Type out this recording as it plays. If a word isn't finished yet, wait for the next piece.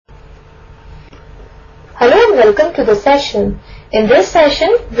Hello and welcome to the session. In this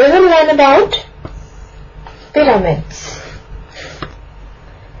session, we will learn about pyramids.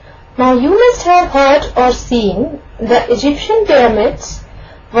 Now you must have heard or seen the Egyptian pyramids,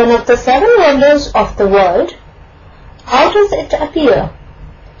 one of the 7 wonders of the world. How does it appear?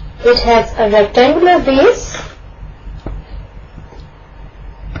 It has a rectangular base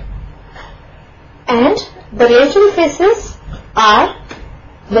and the lateral faces are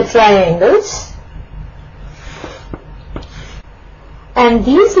the triangles, and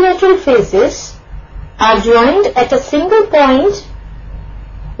these lateral faces are joined at a single point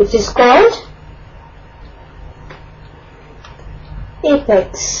which is called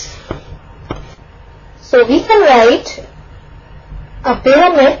apex. So we can write a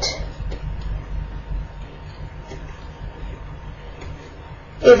pyramid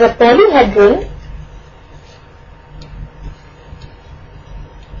is a polyhedron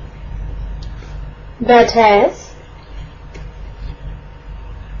that has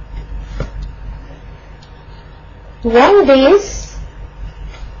one base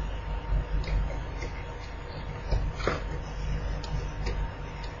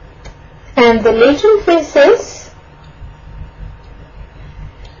and the lateral faces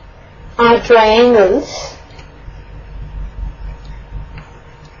are triangles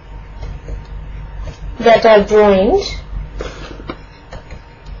that are joined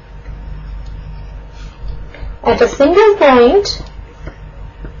at a single point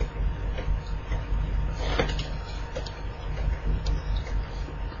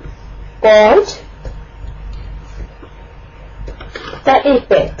called the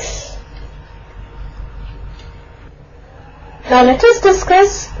apex. Now let us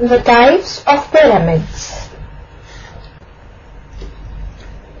discuss the types of pyramids.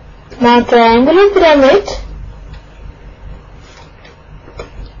 Now triangular pyramid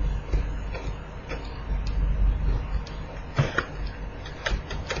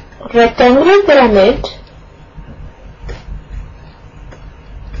rectangular pyramid,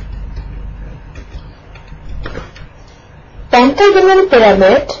 pentagonal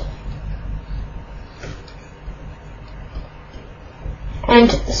pyramid,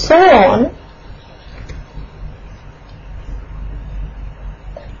 and so on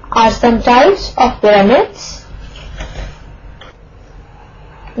are some types of pyramids.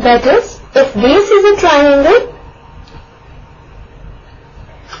 That is, if base is a triangle,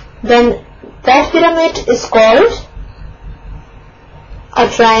 then that pyramid is called a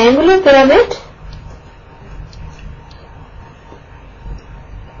triangular pyramid.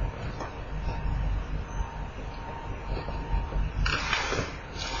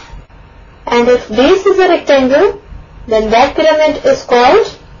 And if base is a rectangle, then that pyramid is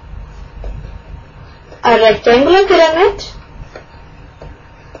called a rectangular pyramid.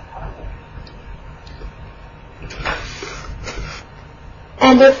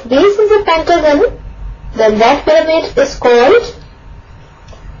 And if base is a pentagon, then that pyramid is called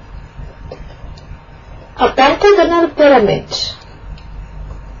a pentagonal pyramid.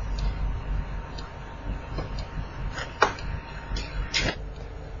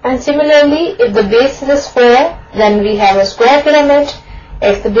 And similarly, if the base is a square, then we have a square pyramid.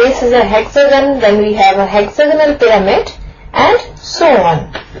 If the base is a hexagon, then we have a hexagonal pyramid, and so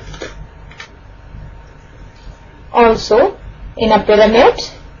on. Also, in a pyramid,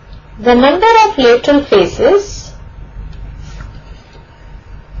 the number of lateral faces,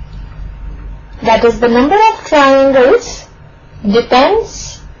 that is the number of triangles,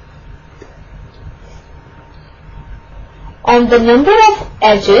 depends on the number of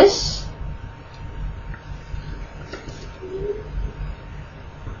edges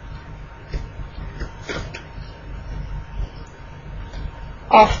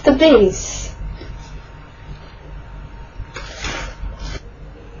of the base.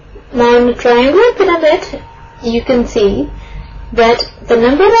 Now in a triangular pyramid, you can see that the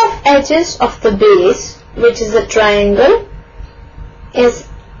number of edges of the base, which is a triangle, is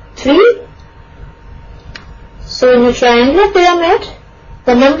 3. So in a triangular pyramid,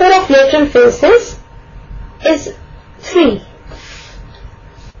 the number of lateral faces is 3.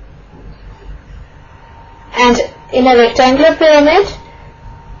 And in a rectangular pyramid,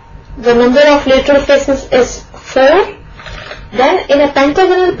 the number of lateral faces is 4. Then in a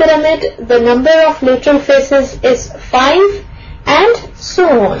pentagonal pyramid, the number of lateral faces is 5, and so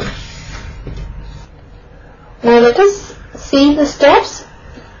on. Now let us see the steps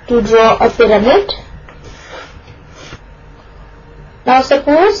to draw a pyramid. Now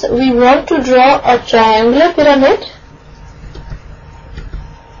suppose we want to draw a triangular pyramid.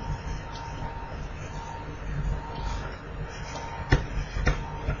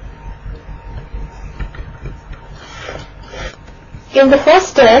 In the first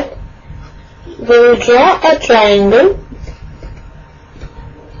step, we will draw a triangle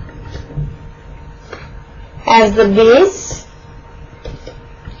as the base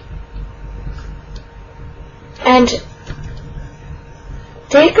and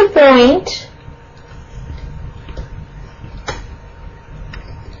take a point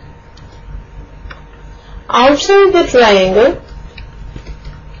outside the triangle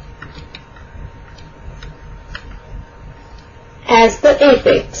as the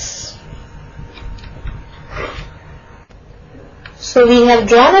apex. So we have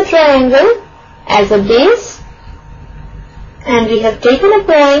drawn a triangle as a base and we have taken a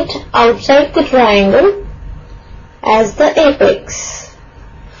point outside the triangle as the apex.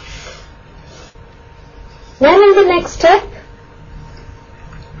 Then in the next step,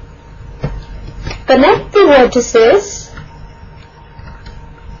 connect the vertices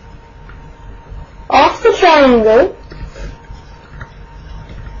of the triangle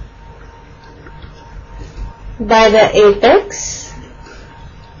by the apex.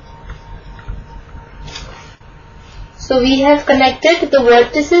 So we have connected the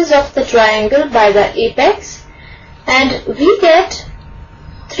vertices of the triangle by the apex and we get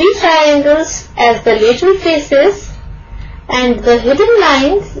 3 triangles as the lateral faces, and the hidden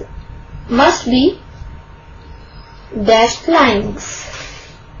lines must be dashed lines.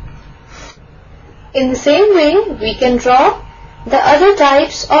 In the same way, we can draw the other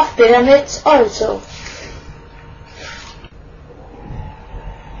types of pyramids also.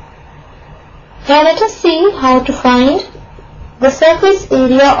 Now let us see how to find the surface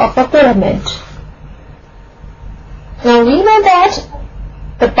area of a pyramid. Now we know that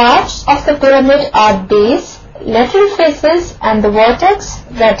the parts of the pyramid are base, lateral faces and the vertex,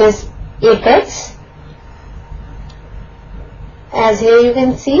 that is apex. As here you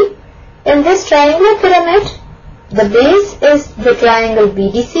can see, in this triangular pyramid, the base is the triangle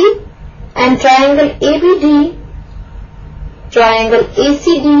BDC and triangle ABD, triangle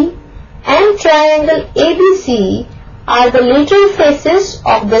ACD and triangle ABC are the lateral faces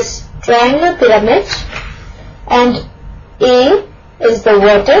of this triangular pyramid, and A is the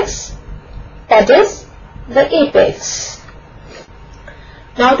vertex, that is the apex.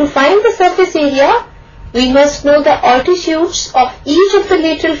 Now to find the surface area, we must know the altitudes of each of the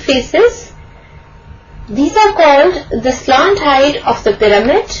lateral faces. These are called the slant height of the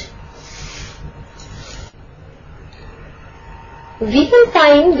pyramid. We can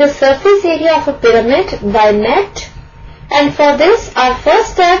find the surface area of a pyramid by net, and for this our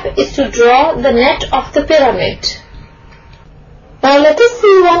first step is to draw the net of the pyramid. Now let us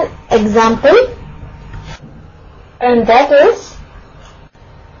see one example, and that is,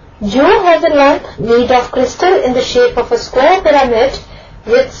 Joe has a lamp made of crystal in the shape of a square pyramid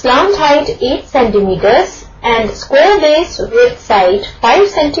with slant height 8 cm and square base width side 5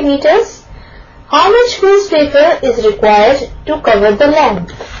 cm. How much grease paper is required to cover the lamp?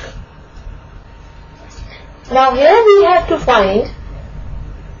 Now here we have to find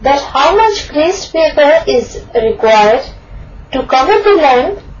that how much grease paper is required to cover the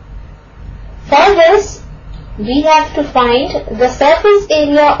lamp. For this, we have to find the surface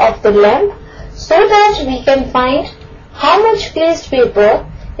area of the lamp so that we can find how much glazed paper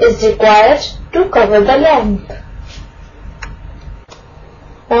is required to cover the lamp.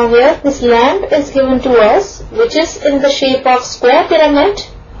 Now here this lamp is given to us, which is in the shape of square pyramid.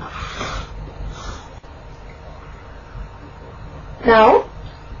 Now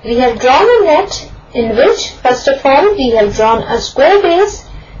we have drawn a net in which first of all we have drawn a square base,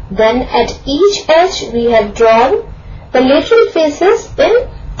 then at each edge we have drawn the lateral faces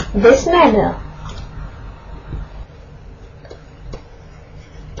in this manner.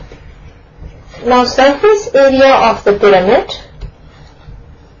 Now surface area of the pyramid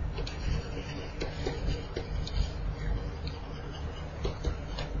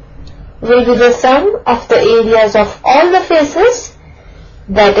will be the sum of the areas of all the faces,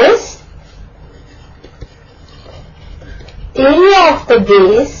 that is, area of the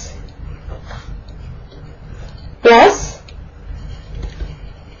base plus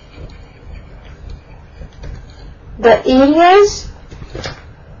the areas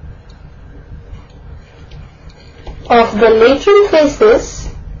of the lateral faces,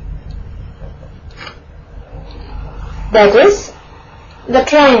 that is, the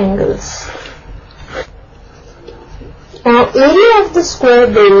triangles. Now area of the square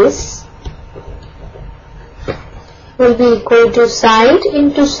base will be equal to side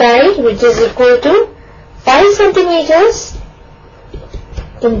into side, which is equal to 5 centimeters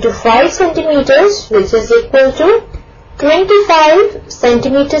into 5 centimeters, which is equal to 25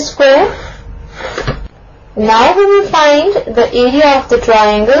 centimeters square. Now we will find the area of the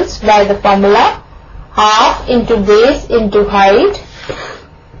triangles by the formula half into base into height.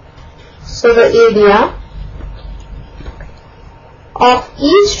 So the area of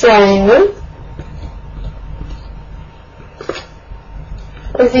each triangle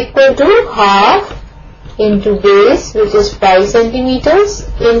is equal to half into base, which is 5 centimeters,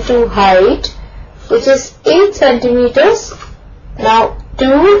 into height, which is 8 centimeters. Now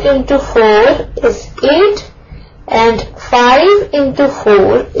 2 into 4 is 8 and 5 into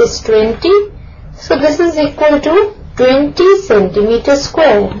 4 is 20. So this is equal to 20 centimeters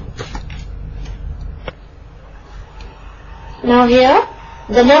square. Now here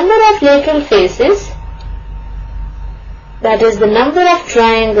the number of lateral faces, that is the number of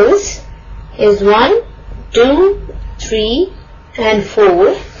triangles, is 1, 2, 3 and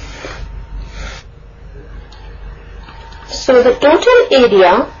 4. So the total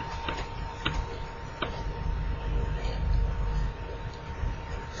area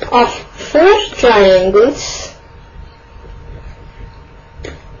of 4 triangles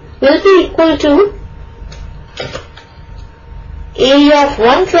will be equal to area of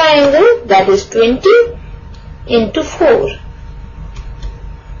one triangle, that is 20 into 4,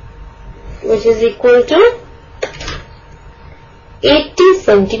 which is equal to 80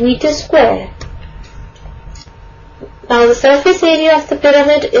 centimeters square. Now the surface area of the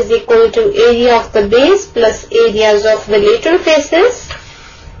pyramid is equal to area of the base plus areas of the lateral faces.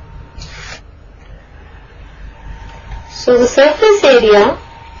 So the surface area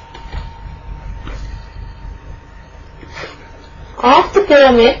of the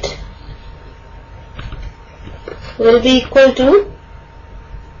pyramid will be equal to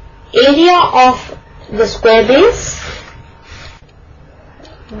area of the square base,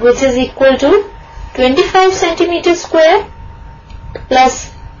 which is equal to 25 centimeters square,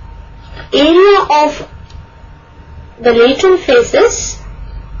 plus area of the lateral faces,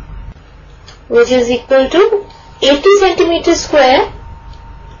 which is equal to 80 centimeters square.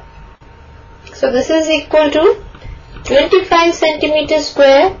 So this is equal to 25 centimeters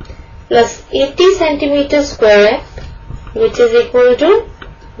square plus 80 centimeters square, which is equal to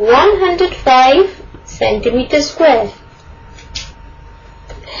 105 centimeters square.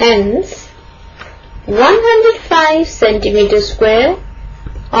 Hence 105 centimeters square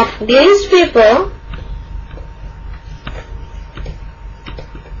of glazed paper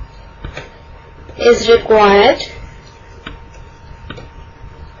is required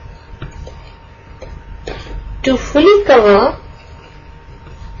to fully cover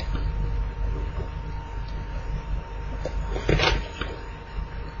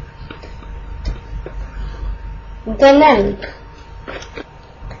the length.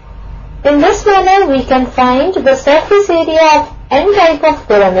 In this manner, we can find the surface area of n type of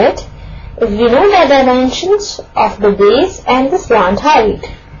pyramid if we know the dimensions of the base and the slant height.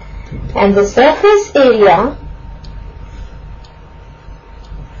 And the surface area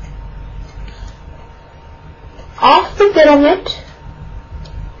of the pyramid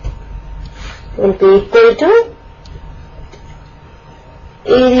will be equal to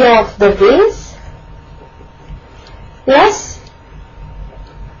area of the base plus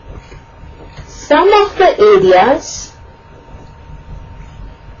sum of the areas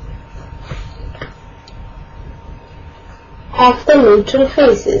of the lateral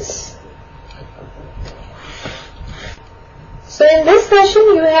faces. So in this session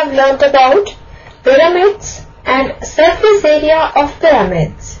you have learnt about pyramids and surface area of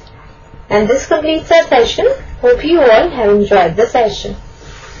pyramids. And this completes our session. Hope you all have enjoyed the session.